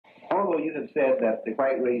although you have said that the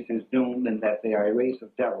white race is doomed and that they are a race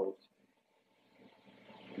of devils,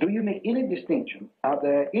 do you make any distinction? Are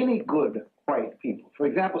there any good white people? For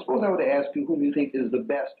example, suppose I were to ask you whom you think is the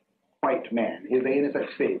best white man. Is there any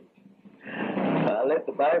such thing? I let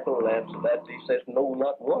the Bible answer that. He says, no,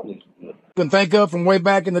 not one is good. Can think of from way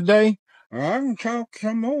back in the day? I can talk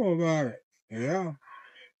some more about it. Yeah.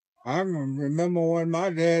 I can remember when my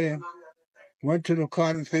daddy went to the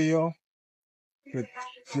cotton field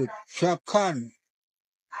to chop cotton.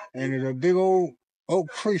 And there's a big old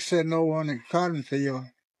oak tree sitting over on the cotton field.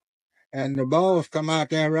 And the boys come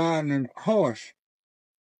out there riding a horse.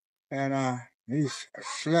 And he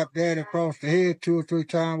slapped Daddy across the head 2 or 3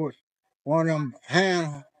 times with one of them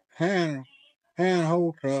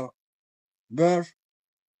handhold guns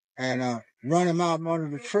and run him out from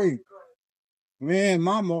under the tree. Me and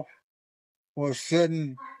Mama was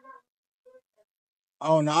sitting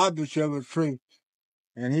on the opposite of a tree,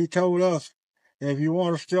 and he told us, if you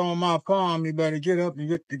want to stay on my farm, you better get up and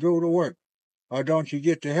get to go to work, or don't you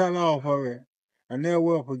get the hell off of it. I never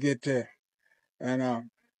will forget that. And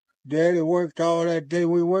Daddy worked all that day.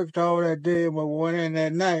 We worked all that day, but we went in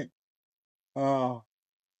that night.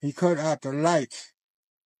 He cut out the lights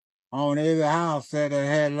on every house that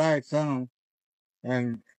had lights on,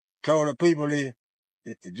 and told the people they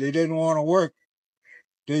didn't want to work.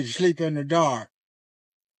 They'd sleep in the dark.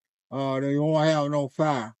 They won't have no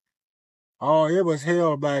fire. Oh, it was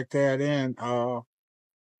hell back there then.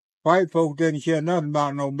 White folks didn't care nothing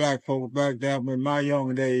about no black folks back there in my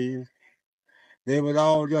young days. They was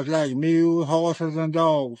all just like mules, horses, and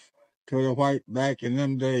dogs to the white back in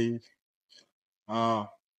them days. I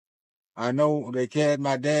know they carried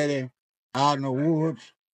my daddy out in the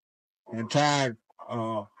woods and tied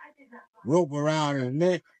rope around his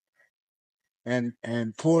neck and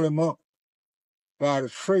pulled him up by the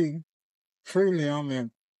tree limb,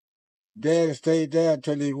 and Daddy stayed there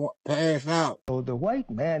until he passed out. So the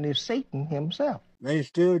white man is Satan himself. They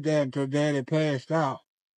stood there until Daddy passed out.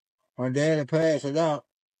 When Daddy passed out,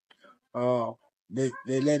 they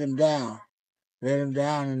let him down. And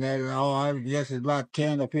that, I guess it's about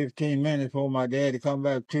 10 or 15 minutes before my daddy come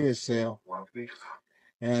back to himself.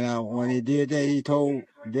 And when he did that, he told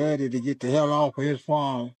Daddy to get the hell off of his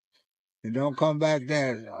farm and don't come back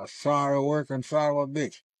there. Sorry working, sorry a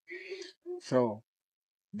bitch. So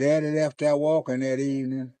Daddy left there walking that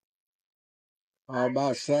evening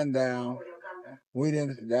about sundown. We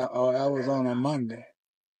didn't. That was on a Monday.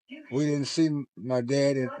 We didn't see my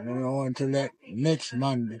daddy until that next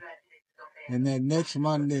Monday. And that next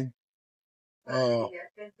Monday, no, I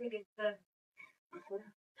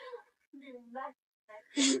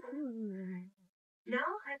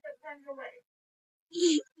took time away.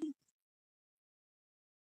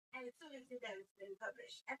 And as soon as the note's been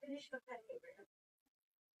published, I finished the paper.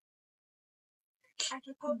 I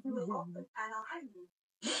can put you open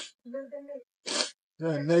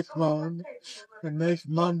and the next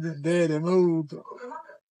Monday, Daddy moved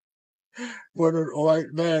with a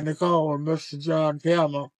white man they call Mr. John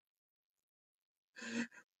Campbell.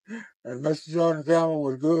 And Mr. John Campbell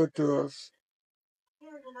was good to us.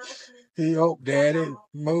 He hoped Daddy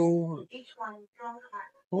moved.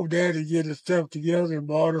 Hope Daddy get his stuff together and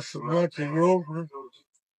bought us a bunch of groceries.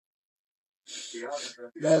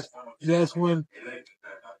 That's when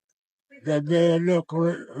that man look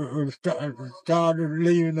started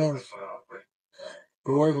leaving us.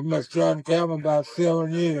 Away from Mr. John Campbell about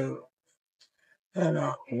 7 years. And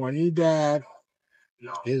when he died,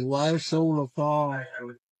 his wife sold a farm.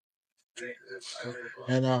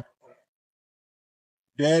 And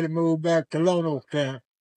Daddy moved back to Lonotown.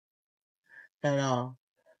 And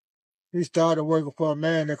he started working for a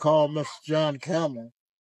man they called Mr. John Campbell.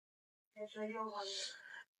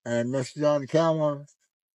 And Mr. John Campbell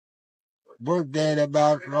worked Daddy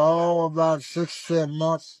about 6, 7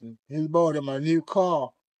 months. He bought him a new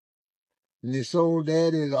car. And he sold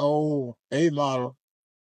Daddy his old A-model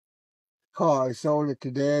car. He sold it to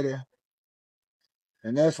Daddy.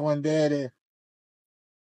 And that's when Daddy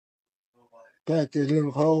packed his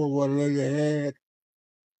little clothes what he had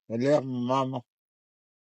and left Mama.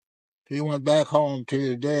 He went back home to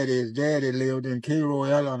his daddy. His daddy lived in Cairo,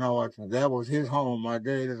 Illinois. That was his home, my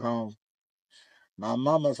daddy's home. My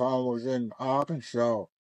mama's home was in Arkansas.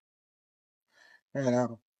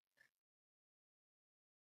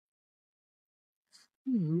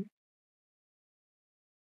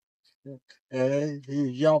 And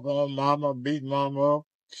he jumped on Mama, beat Mama up.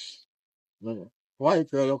 The white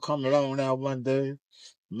fellow come along now one day.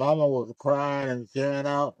 Mama was crying and carrying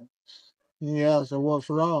out. He asked her, what's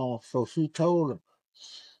wrong? So she told him.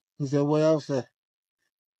 He said, well,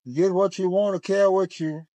 get what you want to carry with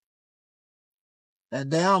you. and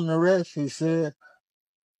damn the rest, he said,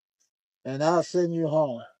 and I'll send you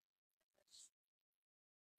home.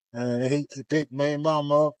 And he picked my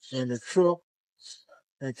mama up in the truck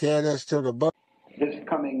and carried us to the bus. This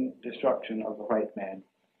coming destruction of the white man,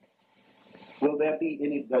 will there be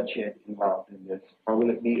any bloodshed involved in this, or will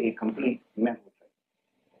it be a complete mental thing?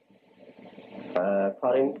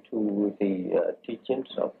 According to the teachings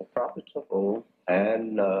of the prophets of old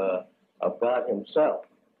and of God himself,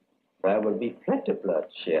 there will be plenty of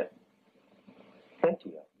bloodshed. Plenty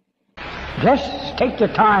of it. Just take your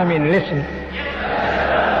time and listen.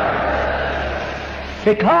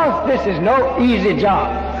 Because this is no easy job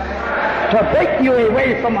to break you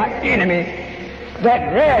away from an enemy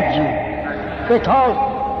that reared you.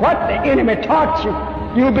 Because what the enemy taught you,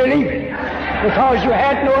 you believe it. Because you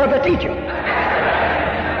had no other teacher.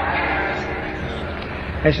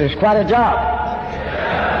 This is quite a job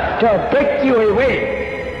to break you away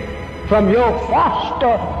from your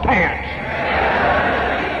foster parents.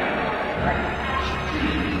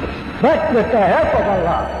 But with the help of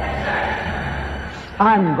Allah,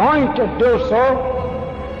 I'm going to do so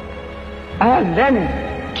and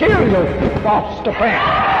then kill your foster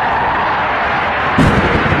parents.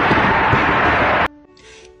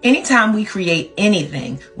 Anytime we create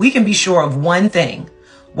anything, we can be sure of one thing.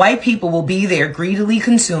 White people will be there greedily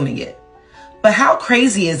consuming it. But how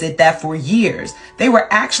crazy is it that for years, they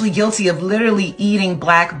were actually guilty of literally eating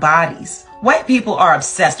black bodies? White people are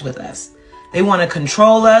obsessed with us. They want to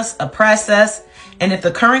control us, oppress us, and if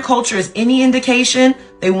the current culture is any indication,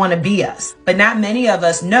 they want to be us. But not many of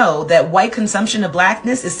us know that white consumption of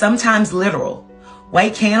blackness is sometimes literal.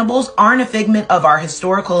 White cannibals aren't a figment of our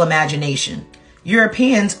historical imagination.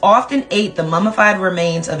 Europeans often ate the mummified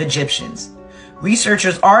remains of Egyptians.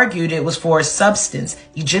 Researchers argued it was for a substance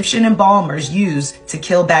Egyptian embalmers used to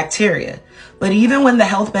kill bacteria. But even when the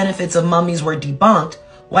health benefits of mummies were debunked,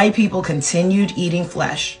 white people continued eating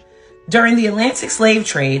flesh. During the Atlantic slave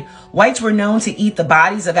trade, whites were known to eat the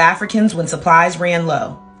bodies of Africans when supplies ran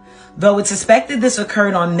low. Though it's suspected this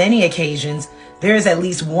occurred on many occasions, there is at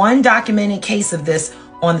least one documented case of this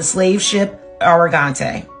on the slave ship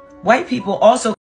Aragante. White people also